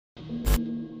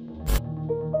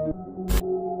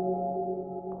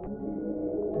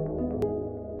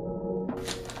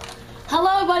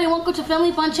everybody, welcome to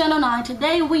Family Fun Channel 9.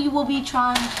 Today we will be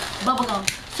trying bubblegum.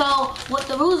 So what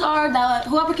the rules are that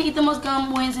whoever can eat the most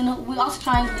gum wins, and we also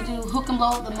trying to do who can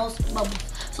blow the most bubbles.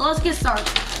 So let's get started.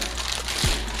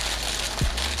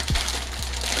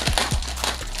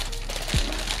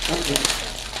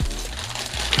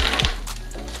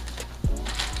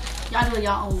 Y'all do it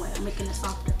your own way. I'm making it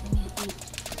softer.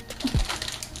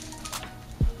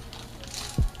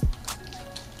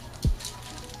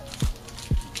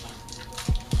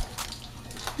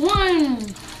 One.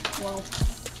 Whoa.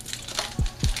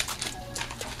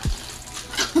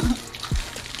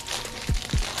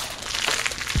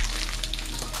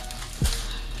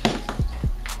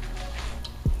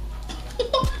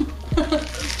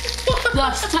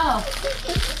 That's tough.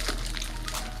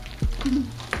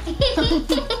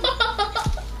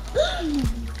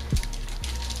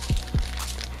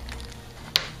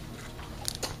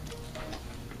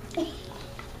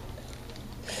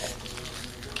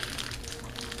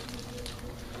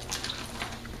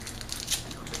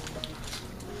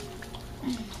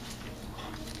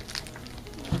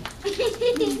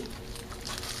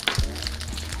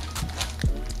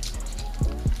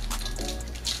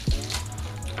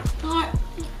 Alright,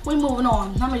 we're moving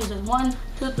on. How many is it? 1,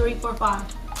 2, 3, 4,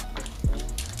 5.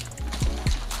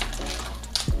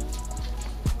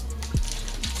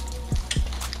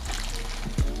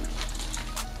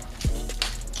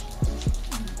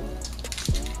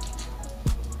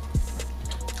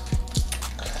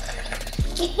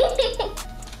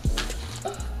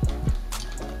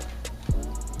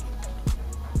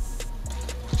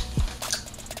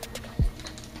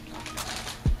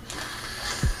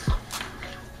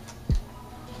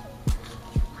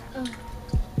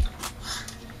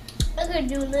 I'm gonna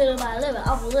do little by little,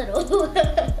 off a little.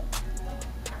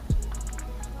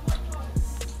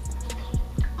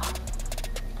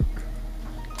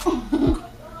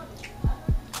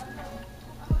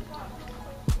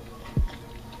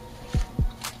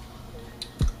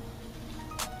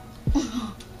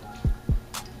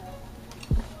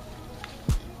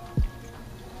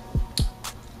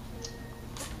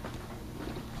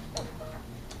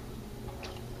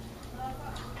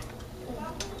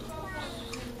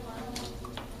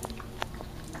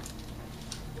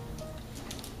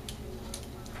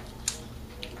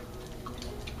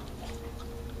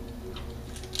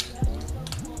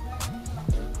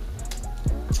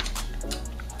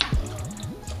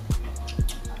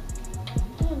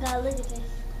 God, look at this.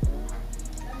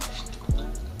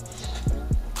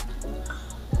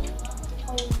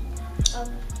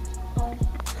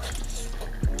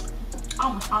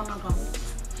 I'm not going.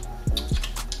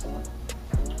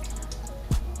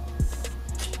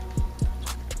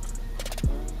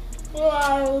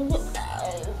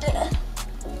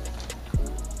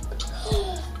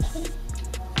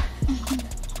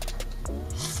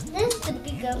 This is the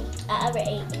big gum I ever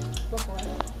ate before.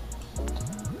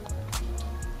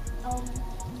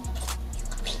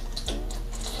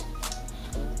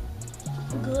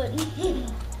 Good.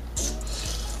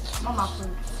 My mouth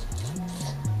hurts.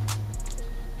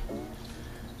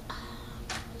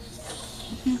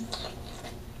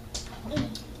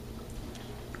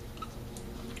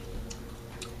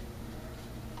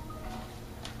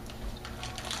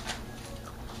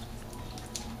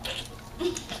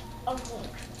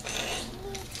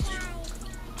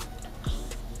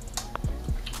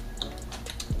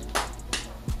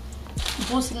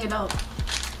 Boosting it up.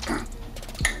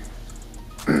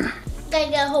 Gotta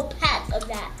get a whole pack of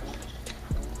that.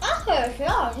 I heard it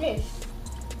on this.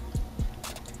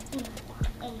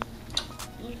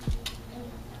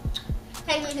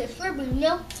 Hey, you get slippery, you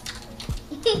know?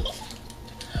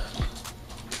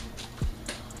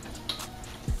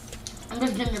 I'm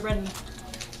just getting it ready.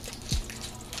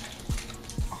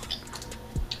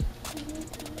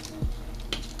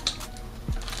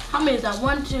 How many is that?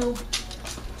 1, 2.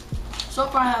 So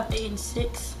far I have 8 and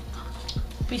 6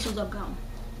 pieces of gum.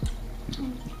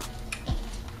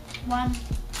 1,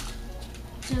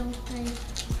 2, 3,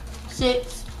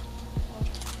 6.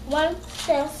 1,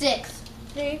 2, 6,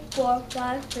 3, 4,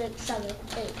 5, 6, 7,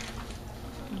 8.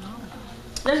 No.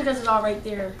 That's because it's all right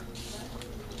there.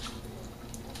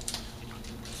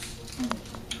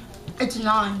 It's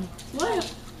 9.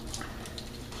 What?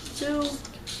 2,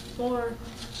 4,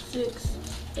 6,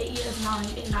 8. Yeah, it's 9.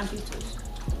 8, 9 pieces.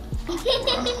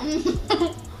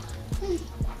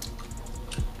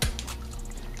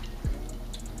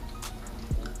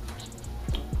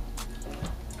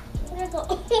 Where'd it go?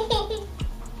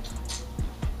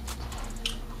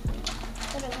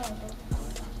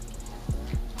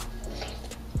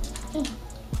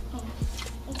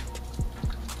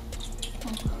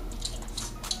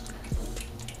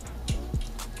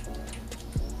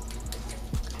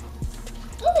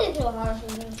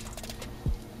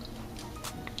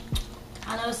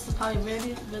 I know this is probably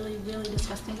really, really, really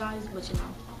disgusting, guys, but you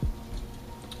know,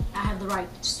 I have the right.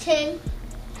 10.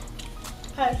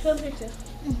 Alright, show picture.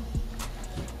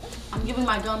 I'm giving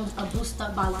my gums a boost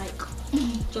up by like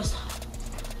just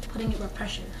putting it with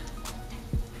pressure.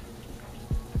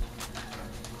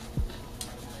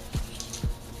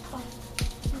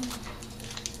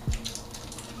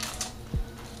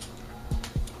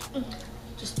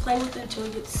 Just play with it until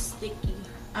it gets sticky.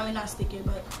 I mean, not sticky,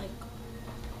 but like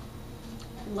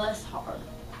less hard.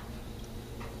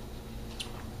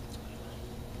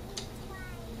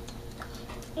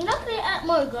 You're not gonna add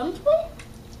more gum to it?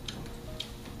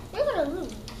 You're gonna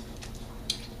lose.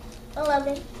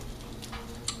 11.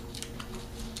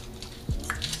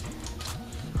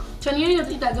 Tiyonna, you have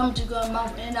to eat that gum to go in your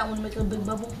mouth and that one to make a big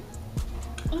bubble.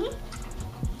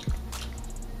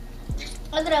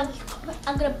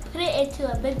 I'm gonna put it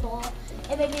into a big bowl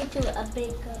and make it into a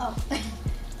big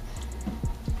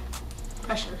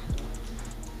Pressure.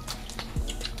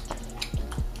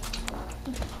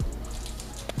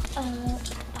 uh,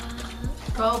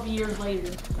 12 years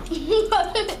later.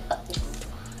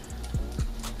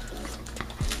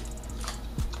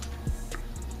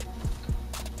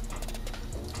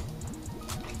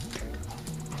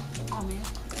 Oh man.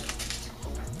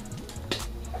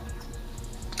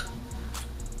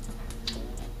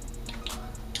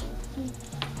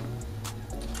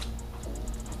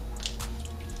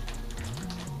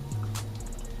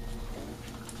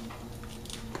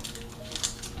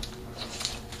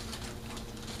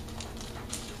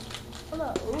 I'm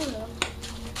not Uno.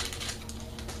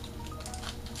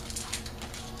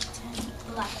 10,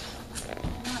 11.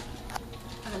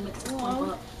 I gotta mix it 1,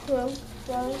 up. 2,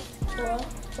 3, 4,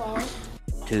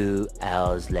 5, 2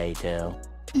 hours later.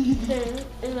 10,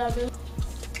 11.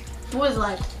 What is it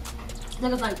like? I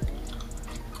think it's like,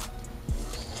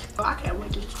 oh, I can't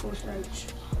wait to school starts.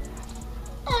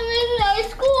 I'm in high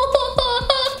school.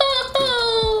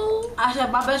 I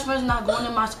said my best friend's not going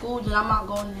to my school, then I'm not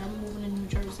going there. I'm moving to New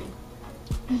Jersey.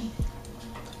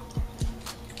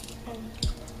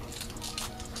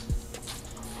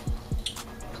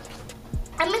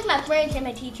 I miss my friends and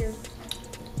my teachers.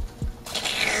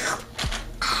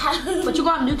 But you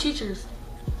got new teachers.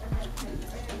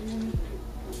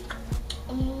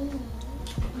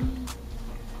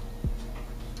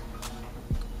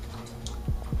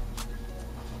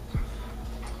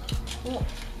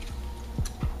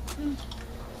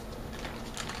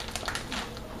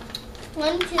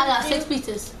 One, two, I got three. 6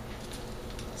 pieces.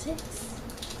 6.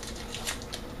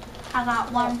 I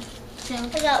got 1, 2,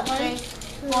 I got 1, 3,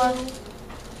 4.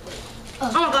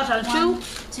 Oh my gosh, I got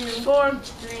 2, 4,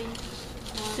 3,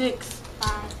 6,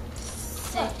 5,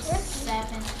 6,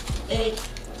 7, 8,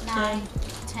 9,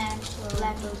 10,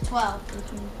 11, 12.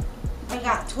 I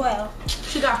got 12.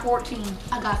 She got 14.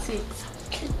 I got 6.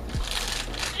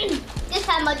 Guess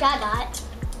how much I got?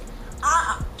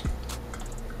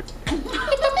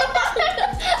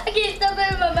 I can't stop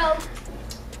it in my mouth.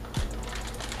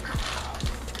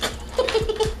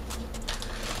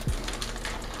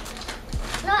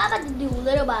 No, I'm about to do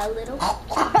little by little.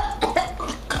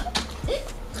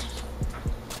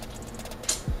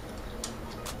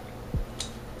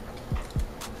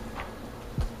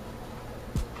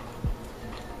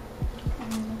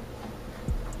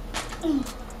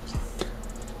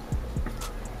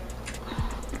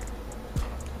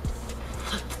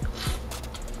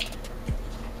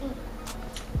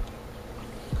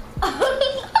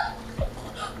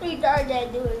 We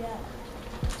started doing that.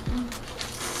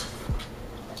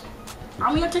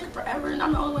 I'm gonna take it forever, and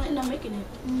I'm the only one end up making it.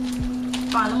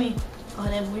 Fine, let me go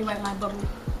ahead and rewrite my bubble,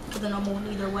 because then I'm going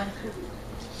either way.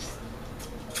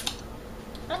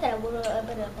 I gotta whittle it up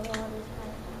and up on all this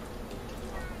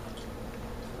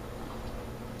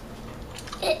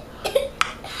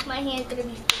time. My hand's gonna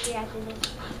be sticky after this.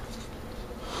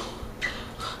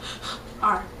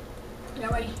 Alright, y'all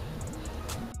ready?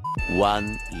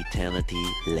 1 eternity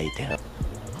later.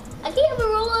 I can't even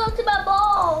roll it up to my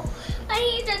ball. My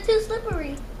hands are too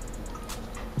slippery.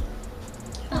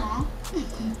 Aw.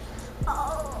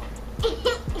 Oh.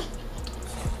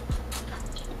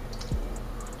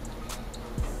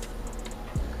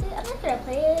 I'm just gonna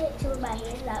play it till my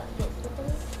hands not get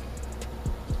slippery.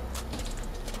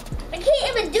 I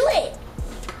can't even do it.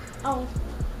 Oh.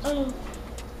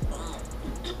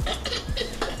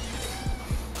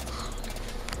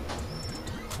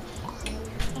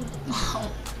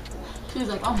 She's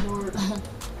like, I'm bored.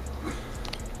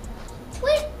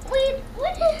 Wait,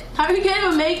 what? How you can't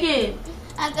even make it?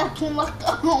 I got too much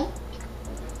home.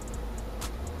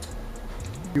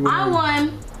 I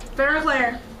won fair and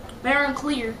clear. Fair and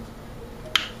clear.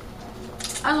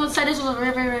 I was gonna say this was a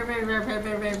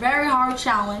very hard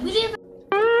challenge. We didn't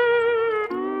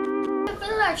even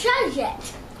finish our challenge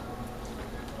yet.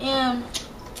 And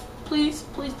please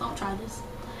don't try this.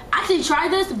 Actually try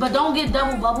this, but don't get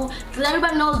double bubble, because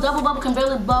everybody knows double bubble can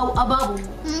barely blow a bubble.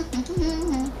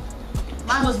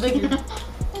 Mine was bigger.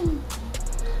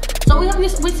 So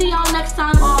we see y'all next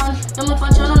time on Family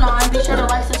Fun Channel 9. Be sure to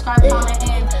like, subscribe, comment,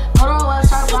 and go to our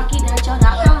website,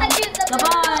 rockyderrick.com.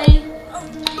 Bye-bye.